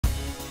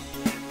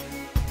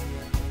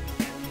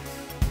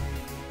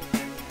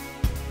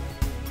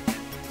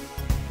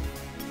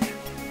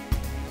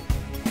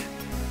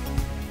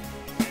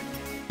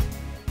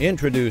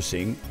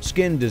Introducing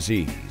Skin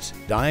Disease,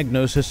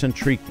 Diagnosis and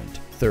Treatment,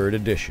 3rd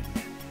edition.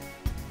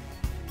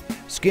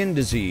 Skin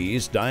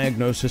Disease,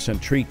 Diagnosis and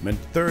Treatment,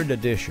 3rd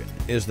edition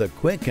is the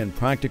quick and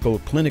practical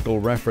clinical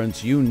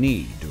reference you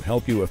need to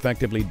help you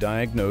effectively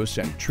diagnose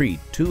and treat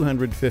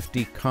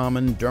 250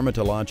 common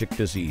dermatologic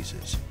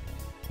diseases.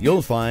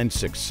 You'll find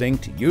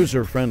succinct,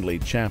 user-friendly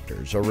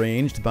chapters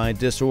arranged by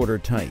disorder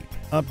type,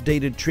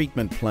 updated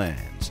treatment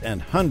plans,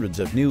 and hundreds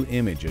of new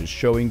images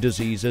showing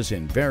diseases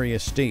in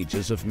various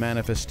stages of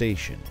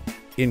manifestation,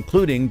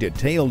 including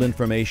detailed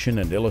information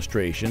and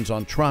illustrations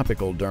on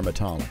tropical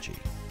dermatology.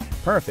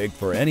 Perfect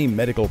for any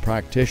medical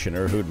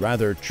practitioner who'd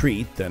rather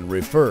treat than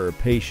refer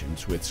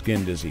patients with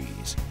skin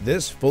disease.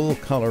 This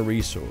full-color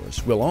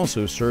resource will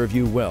also serve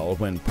you well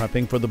when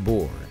prepping for the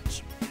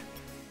boards.